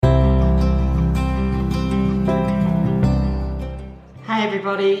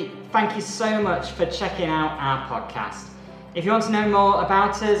everybody. Thank you so much for checking out our podcast. If you want to know more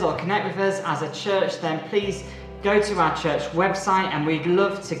about us or connect with us as a church, then please go to our church website and we'd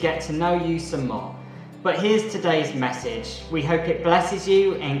love to get to know you some more. But here's today's message. We hope it blesses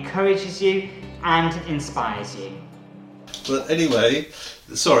you, encourages you, and inspires you. But anyway,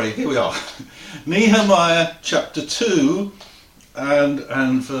 here we are. Nehemiah chapter 2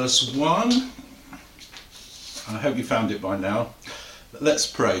 and verse 1. I hope you found it by now. Let's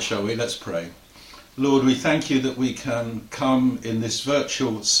pray, shall we? Let's pray. Lord, we thank you that we can come in this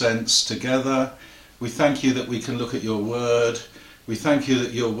virtual sense together. We thank you that we can look at your word. We thank you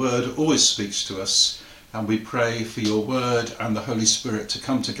that your word always speaks to us. And we pray for your word and the Holy Spirit to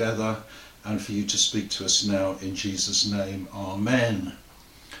come together and for you to speak to us now in Jesus' name. Amen.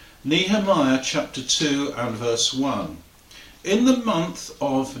 Nehemiah chapter 2 and verse 1. In the month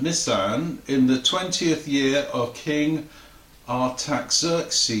of Nisan, in the 20th year of King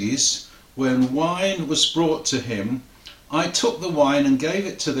Artaxerxes, when wine was brought to him, I took the wine and gave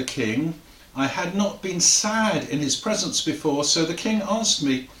it to the king. I had not been sad in his presence before, so the king asked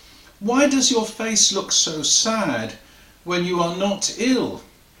me, "Why does your face look so sad when you are not ill?"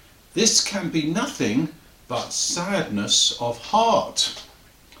 "This can be nothing but sadness of heart."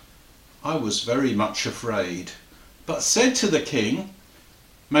 I was very much afraid, but said to the king,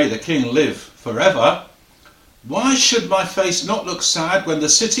 "May the king live forever. Why should my face not look sad when the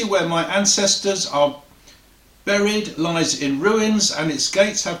city where my ancestors are buried lies in ruins and its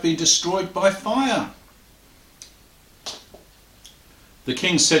gates have been destroyed by fire?" The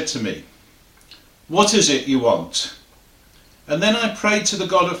king said to me, "What is it you want?" And then I prayed to the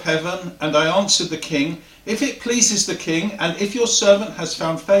God of heaven, and I answered the king, "If it pleases the king, and if your servant has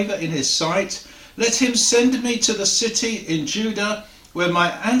found favour in his sight, let him send me to the city in Judah where my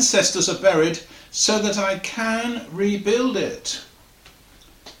ancestors are buried, so that I can rebuild it."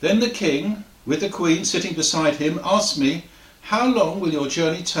 Then the king, with the queen sitting beside him, asked me, "How long will your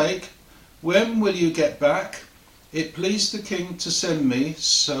journey take? When will you get back?" It pleased the king to send me,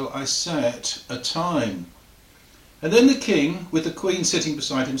 so I set a time. And then the king, with the queen sitting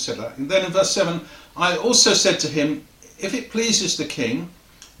beside him, said that. And then in verse 7, I also said to him, "If it pleases the king,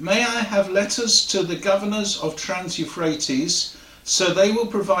 may I have letters to the governors of Trans-Euphrates, so they will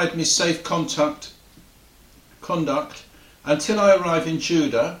provide me safe conduct until I arrive in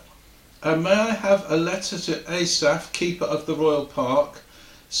Judah, and may I have a letter to Asaph, keeper of the royal park,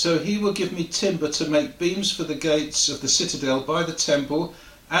 so he will give me timber to make beams for the gates of the citadel by the temple,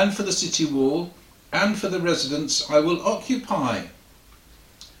 and for the city wall, and for the residence I will occupy."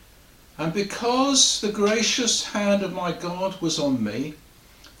 And because the gracious hand of my God was on me,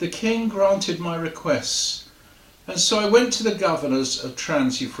 the king granted my requests. And so I went to the governors of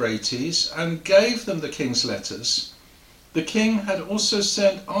Trans-Euphrates and gave them the king's letters. The king had also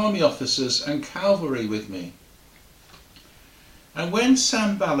sent army officers and cavalry with me. And when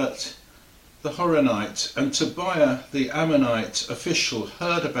Sanballat the Horonite and Tobiah the Ammonite official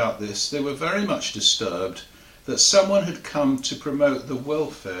heard about this, they were very much disturbed that someone had come to promote the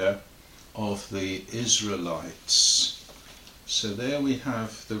welfare of the Israelites. So there we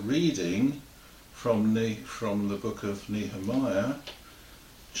have the reading from the book of Nehemiah,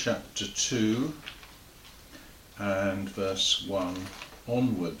 chapter 2 and verse 1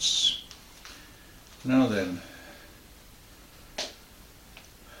 onwards. Now then,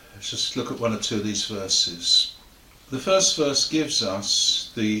 let's just look at one or two of these verses. The first verse gives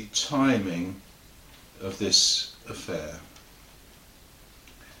us the timing of this affair.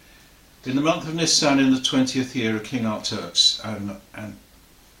 In the month of Nisan, in the 20th year of King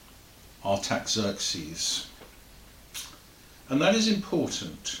Artaxerxes. And that is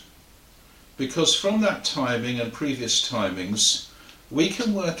important because from that timing and previous timings we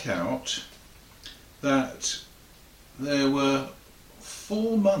can work out that there were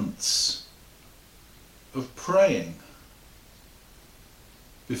 4 months of praying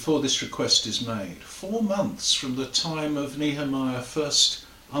before this request is made. 4 months from the time of Nehemiah first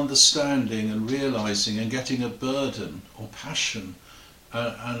understanding and realizing and getting a burden or passion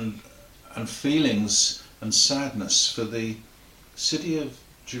and feelings and sadness for the city of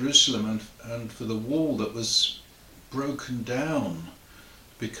Jerusalem and for the wall that was broken down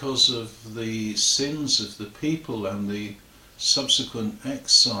because of the sins of the people and the subsequent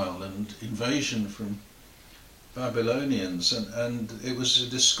exile and invasion from Babylonians, and it was a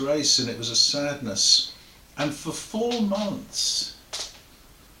disgrace and it was a sadness. And for 4 months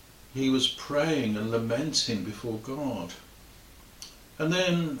he was praying and lamenting before God. And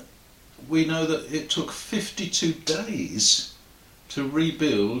then we know that it took 52 days to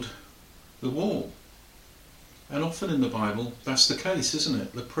rebuild the wall. And often in the Bible, that's the case, isn't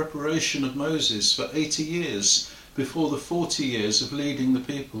it? The preparation of Moses for 80 years before the 40 years of leading the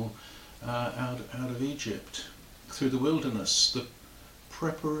people out of Egypt through the wilderness. The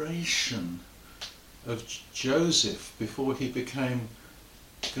preparation of Joseph before he became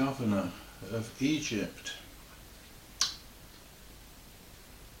governor of Egypt.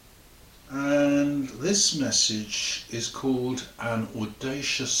 And this message is called an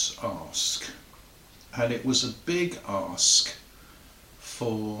audacious ask. And it was a big ask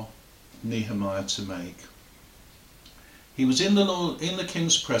for Nehemiah to make. He was in the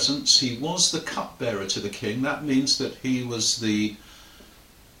king's presence. He was the cupbearer to the king. That means that he was the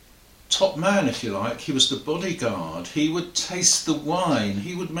top man, if you like. He was the bodyguard. He would taste the wine.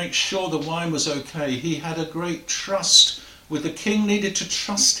 He would make sure the wine was okay. He had a great trust with the king, needed to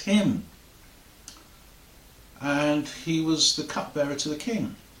trust him. And he was the cupbearer to the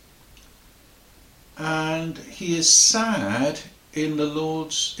king. And he is sad in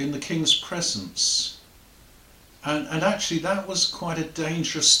the king's presence. And actually that was quite a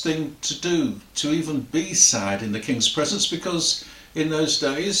dangerous thing to do, to even be sad in the king's presence, because in those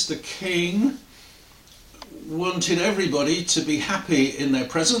days the king wanted everybody to be happy in their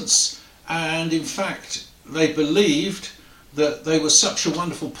presence, and in fact they believed that they were such a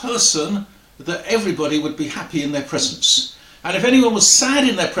wonderful person that everybody would be happy in their presence. And if anyone was sad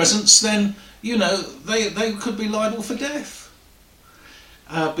in their presence, then, you know, they could be liable for death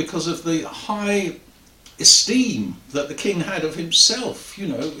because of the high esteem that the king had of himself. You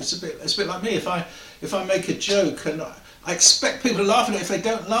know, it's a bit like me. If I make a joke and I expect people to laugh at it, if they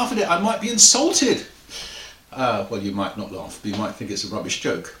don't laugh at it, I might be insulted. Well, you might not laugh, but you might think it's a rubbish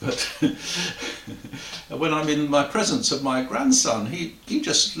joke. But when I'm in my presence of my grandson, he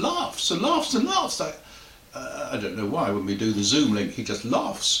just laughs and laughs and laughs. I don't know why. When we do the Zoom link, he just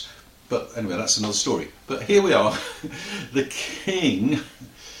laughs. But anyway, that's another story. But here we are. The king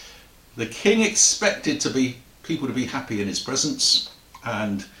expected people to be happy in his presence,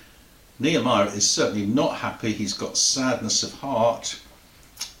 and Nehemiah is certainly not happy. He's got sadness of heart.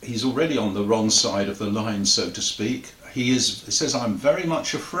 He's already on the wrong side of the line, so to speak. He says, I'm very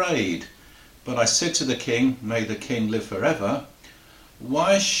much afraid, but I said to the king, may the king live forever.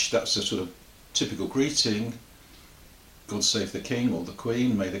 That's a sort of typical greeting. God save the king or the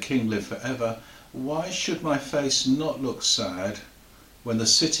queen, may the king live forever. Why should my face not look sad when the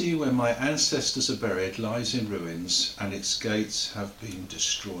city where my ancestors are buried lies in ruins and its gates have been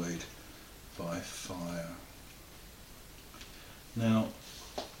destroyed by fire? Now,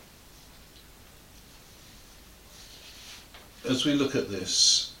 as we look at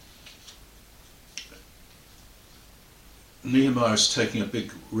this, Nehemiah is taking a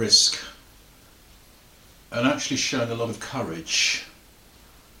big risk and actually showing a lot of courage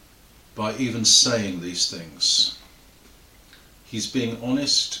by even saying these things. He's being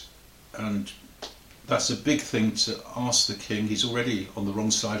honest, and that's a big thing to ask the king. He's already on the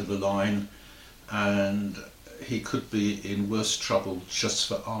wrong side of the line, and he could be in worse trouble just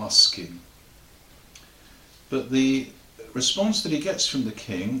for asking. But the response that he gets from the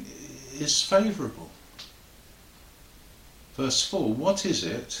king is favourable. Verse 4, what is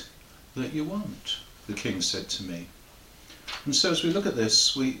it that you want? The king said to me. And so as we look at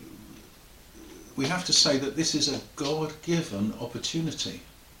this, we have to say that this is a God-given opportunity.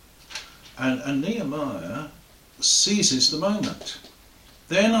 And Nehemiah seizes the moment.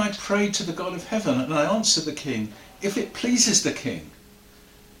 Then I prayed to the God of heaven, and I answered the king, if it pleases the king,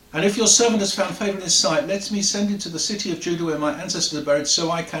 and if your servant has found favour in his sight, let me send him to the city of Judah where my ancestors are buried,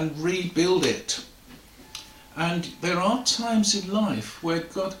 so I can rebuild it. And there are times in life where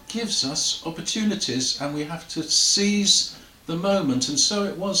God gives us opportunities, and we have to seize the moment. And so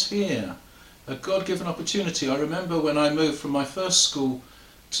it was here, a God-given opportunity. I remember when I moved from my first school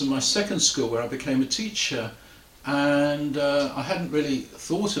to my second school, where I became a teacher, and I hadn't really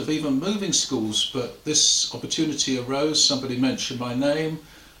thought of even moving schools, but this opportunity arose. Somebody mentioned my name.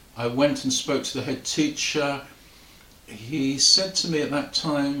 I went and spoke to the head teacher. He said to me at that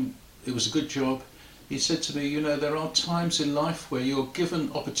time, it was a good job, he said to me, you know, there are times in life where you're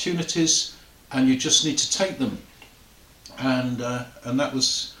given opportunities and you just need to take them. And that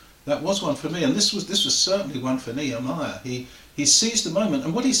was one for me, and this was certainly one for Nehemiah. He seized the moment,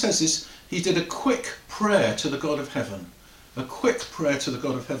 and what he says is he did a quick prayer to the God of heaven. A quick prayer to the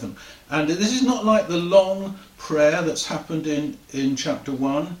God of heaven. And this is not like the long prayer that's happened in chapter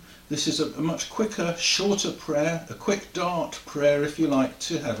 1. This is a much quicker, shorter prayer, a quick dart prayer, if you like,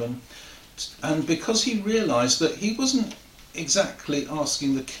 to heaven. And because he realised that he wasn't exactly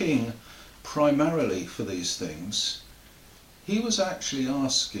asking the king primarily for these things, he was actually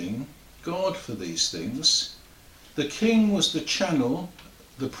asking God for these things, The king was the channel,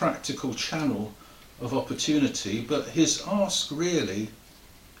 the practical channel of opportunity, but his ask really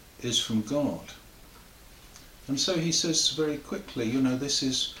is from God. And so he says very quickly, this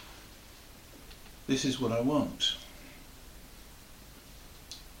is what I want.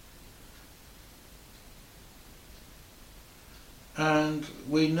 And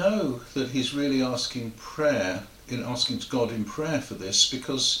we know that he's really asking God in prayer for this,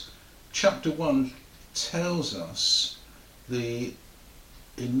 because chapter 1 tells us the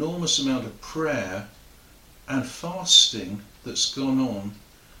enormous amount of prayer and fasting that's gone on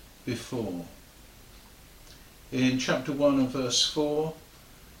before. In chapter 1 and verse 4,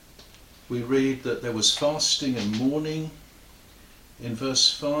 we read that there was fasting and mourning. In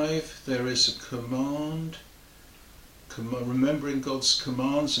verse 5, there is a command, remembering God's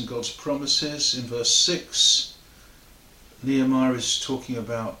commands and God's promises. In verse 6, Nehemiah is talking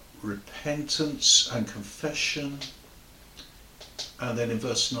about repentance and confession. And then in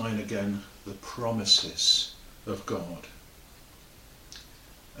verse 9 again, the promises of God.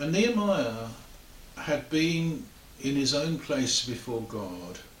 And Nehemiah had been in his own place before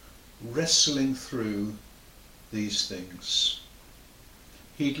God, wrestling through these things.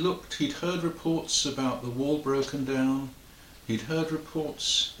 He'd heard reports about the wall broken down. He'd heard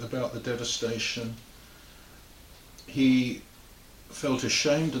reports about the devastation. He felt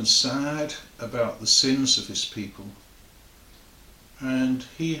ashamed and sad about the sins of his people. And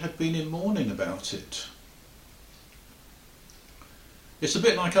he had been in mourning about it. It's a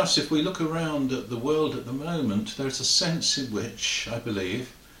bit like us. If we look around at the world at the moment, there's a sense in which, I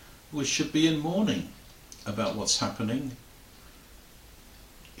believe, we should be in mourning about what's happening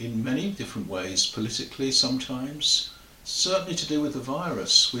in many different ways, politically sometimes, certainly to do with the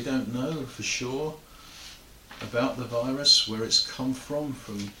virus. We don't know for sure about the virus, where it's come from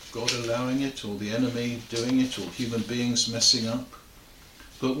God allowing it, or the enemy doing it, or human beings messing up.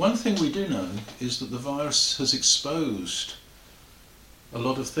 But one thing we do know is that the virus has exposed a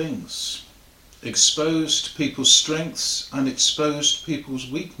lot of things, exposed people's strengths and exposed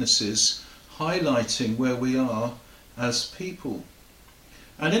people's weaknesses, highlighting where we are as people.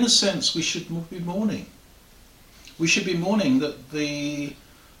 And in a sense, we should be mourning. We should be mourning that the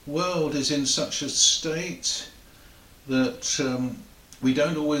world is in such a state that we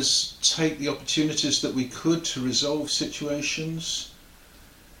don't always take the opportunities that we could to resolve situations,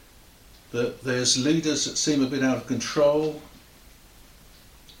 that there's leaders that seem a bit out of control.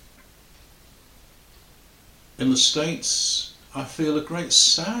 In the States, I feel a great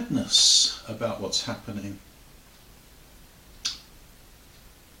sadness about what's happening.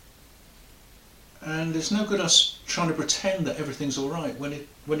 And it's no good us trying to pretend that everything's all right when it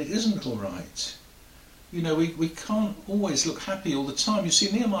isn't all right. We can't always look happy all the time. You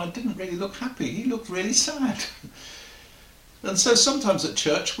see, Nehemiah didn't really look happy. He looked really sad. And so sometimes at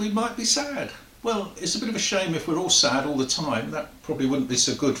church we might be sad. Well, it's a bit of a shame if we're all sad all the time. That probably wouldn't be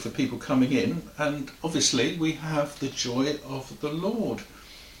so good for people coming in. And obviously we have the joy of the Lord.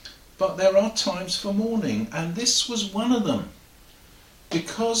 But there are times for mourning, and this was one of them.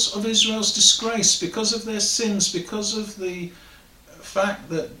 Because of Israel's disgrace, because of their sins, because of the fact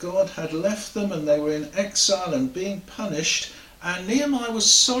that God had left them and they were in exile and being punished, and Nehemiah was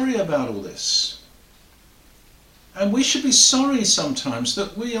sorry about all this. And we should be sorry sometimes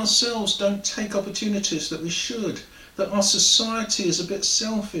that we ourselves don't take opportunities that we should, that our society is a bit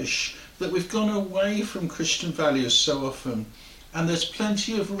selfish, that we've gone away from Christian values so often. And there's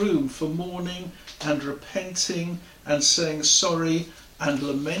plenty of room for mourning and repenting and saying sorry and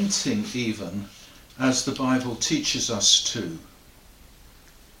lamenting even, as the Bible teaches us to.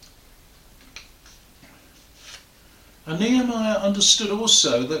 And Nehemiah understood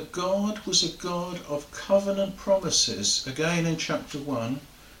also that God was a God of covenant promises, again in chapter 1.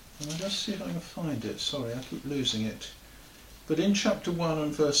 And I'll just see if I can find it. Sorry, I keep losing it. But in chapter 1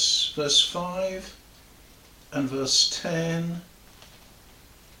 and verse 5 and verse 10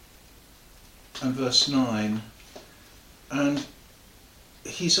 and verse 9, and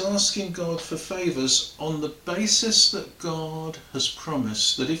he's asking God for favours on the basis that God has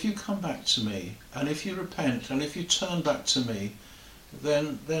promised that if you come back to me, and if you repent, and if you turn back to me,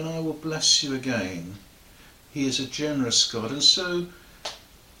 then I will bless you again. He is a generous God. And so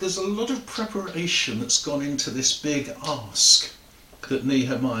there's a lot of preparation that's gone into this big ask that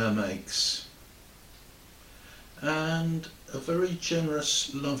Nehemiah makes. And a very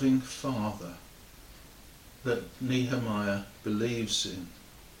generous, loving Father that Nehemiah believes in.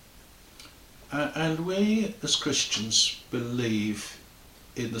 And we as Christians believe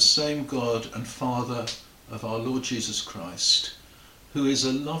in the same God and Father of our Lord Jesus Christ, who is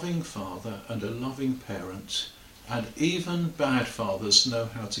a loving Father and a loving parent, And even bad fathers know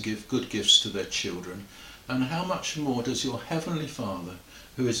how to give good gifts to their children. And how much more does your heavenly Father,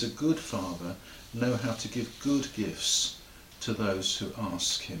 who is a good Father, know how to give good gifts to those who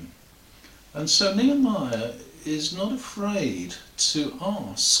ask him? And so Nehemiah is not afraid to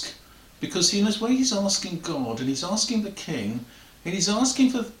ask, because he knows where he's asking God, and he's asking the king, and he's asking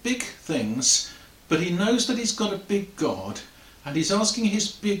for big things, but he knows that he's got a big God, and he's asking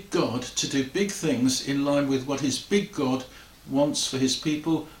his big God to do big things in line with what his big God wants for his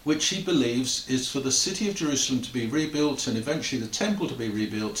people, which he believes is for the city of Jerusalem to be rebuilt, and eventually the temple to be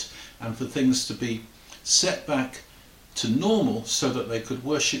rebuilt, and for things to be set back to normal so that they could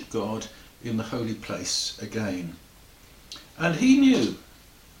worship God in the holy place again. And he knew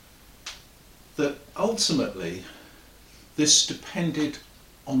that ultimately this depended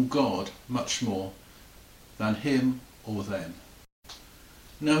on God much more than him or them.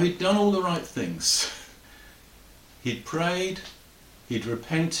 Now, he'd done all the right things. He'd prayed, he'd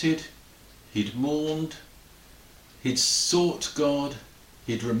repented, he'd mourned, he'd sought God,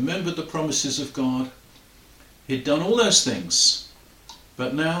 he'd remembered the promises of God, he'd done all those things.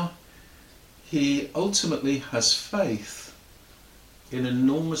 But now he ultimately has faith in an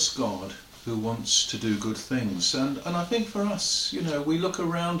enormous God who wants to do good things. And I think for us, we look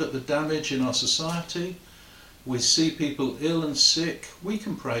around at the damage in our society, we see people ill and sick, we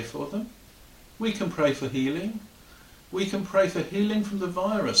can pray for them. We can pray for healing. We can pray for healing from the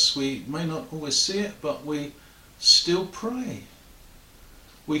virus. We may not always see it, but we still pray.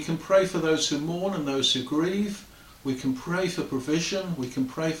 We can pray for those who mourn and those who grieve. We can pray for provision. We can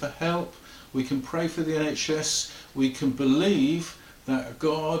pray for help. We can pray for the NHS. We can believe that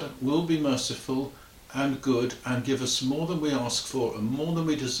God will be merciful and good and give us more than we ask for and more than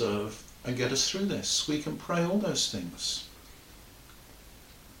we deserve and get us through this. We can pray all those things.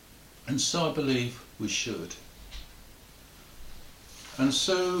 And so I believe we should. And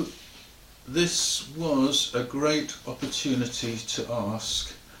so this was a great opportunity to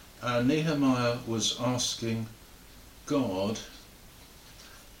ask. Nehemiah was asking God.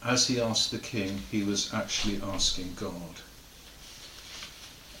 As he asked the king, he was actually asking God.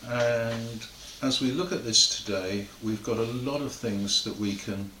 And as we look at this today, we've got a lot of things that we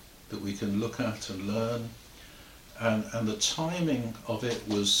can look at and learn. And the timing of it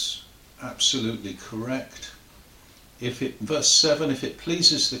was absolutely correct. Verse 7, if it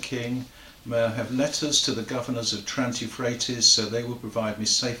pleases the king, may I have letters to the governors of Trans-Euphrates, so they will provide me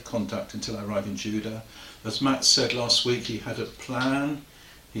safe conduct until I arrive in Judah. As Matt said last week, he had a plan.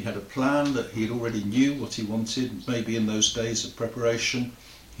 He had a plan that he already knew what he wanted. Maybe in those days of preparation,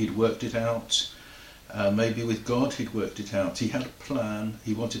 he'd worked it out. Maybe with God, he'd worked it out. He had a plan.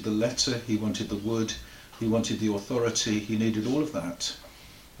 He wanted the letter. He wanted the wood. He wanted the authority. He needed all of that.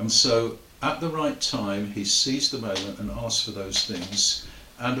 And so at the right time, he seized the moment and asked for those things.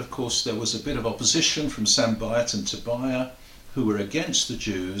 And of course, there was a bit of opposition from Sanballat and Tobiah, who were against the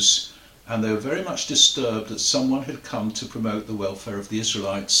Jews, and they were very much disturbed that someone had come to promote the welfare of the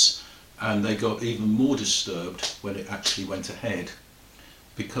Israelites, and they got even more disturbed when it actually went ahead.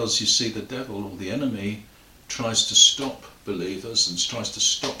 Because you see, the devil, or the enemy, tries to stop believers and tries to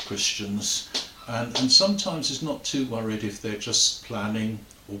stop Christians, and sometimes is not too worried if they're just planning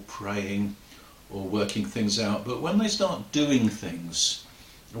or praying or working things out. But when they start doing things,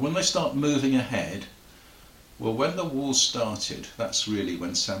 and when they start moving ahead, well, when the war started, that's really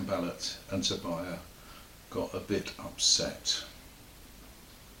when Sanballat and Tobiah got a bit upset.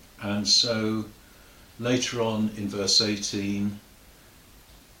 And so later on in verse 18,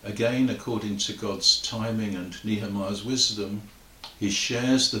 again, according to God's timing and Nehemiah's wisdom, he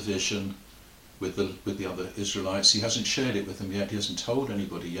shares the vision with the other Israelites. He hasn't shared it with them yet. He hasn't told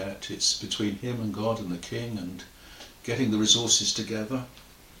anybody yet. It's between him and God and the king and getting the resources together.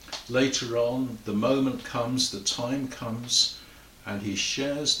 Later on, the moment comes, the time comes, and he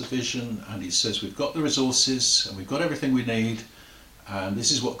shares the vision and he says, we've got the resources and we've got everything we need, and this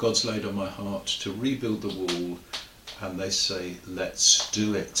is what God's laid on my heart, to rebuild the wall. And they say, let's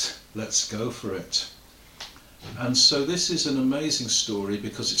do it. Let's go for it. And so this is an amazing story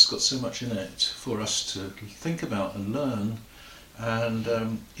because it's got so much in it for us to think about and learn. And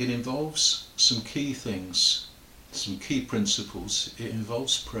it involves some key things, some key principles. It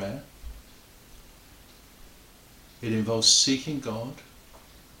involves prayer. It involves seeking God.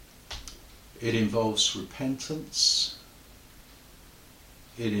 It involves repentance.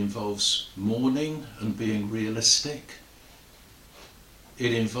 It involves mourning and being realistic.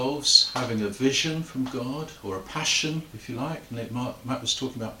 It involves having a vision from God, or a passion, if you like. Matt was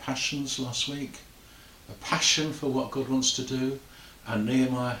talking about passions last week. A passion for what God wants to do. And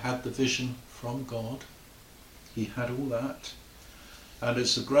Nehemiah had the vision from God. He had all that. And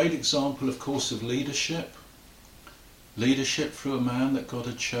it's a great example, of course, of leadership. Leadership through a man that God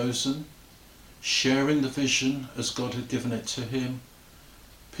had chosen, sharing the vision as God had given it to him,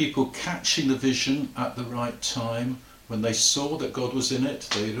 people catching the vision at the right time. When they saw that God was in it,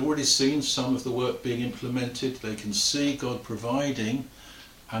 they had already seen some of the work being implemented, they can see God providing,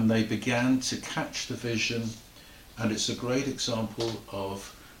 and they began to catch the vision. And it's a great example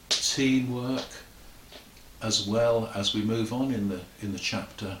of teamwork as well as we move on in the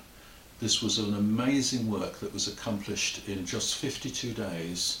chapter. This was an amazing work that was accomplished in just 52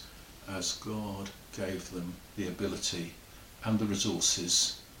 days as God gave them the ability and the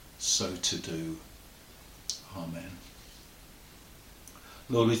resources so to do. Amen.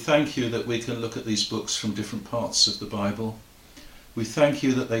 Lord, we thank you that we can look at these books from different parts of the Bible. We thank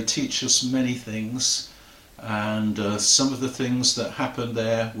you that they teach us many things, and some of the things that happen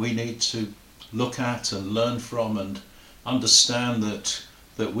there we need to look at and learn from and understand that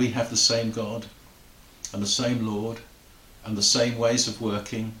we have the same God and the same Lord and the same ways of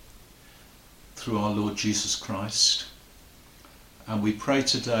working through our Lord Jesus Christ. And we pray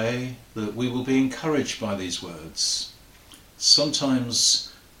today that we will be encouraged by these words.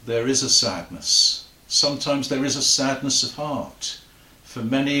 Sometimes there is a sadness. Sometimes there is a sadness of heart. For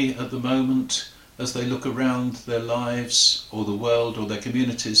many at the moment, as they look around their lives or the world or their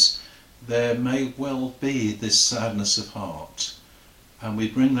communities, there may well be this sadness of heart. And we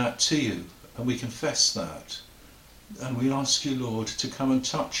bring that to you and we confess that. And we ask you, Lord, to come and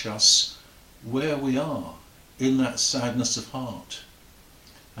touch us where we are in that sadness of heart.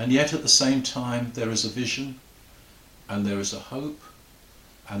 And yet at the same time there is a vision, and there is a hope,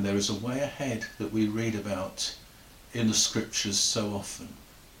 and there is a way ahead that we read about in the scriptures so often.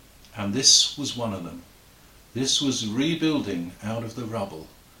 And this was one of them. This was rebuilding out of the rubble.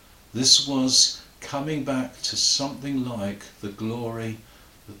 This was coming back to something like the glory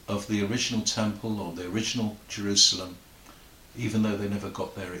of the original temple or the original Jerusalem, even though they never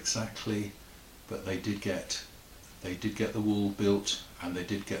got there exactly, but they did get the wall built and they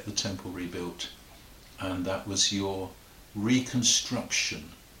did get the temple rebuilt. And that was your reconstruction,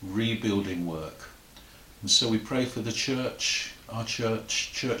 rebuilding work. And so we pray for the church, our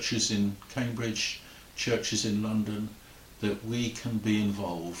church, churches in Cambridge, churches in London, that we can be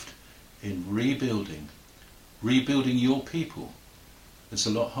involved in rebuilding your people. It's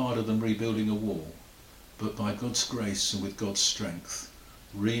a lot harder than rebuilding a wall, but by God's grace and with God's strength,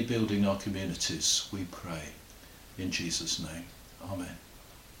 rebuilding our communities, we pray. In Jesus' name, amen.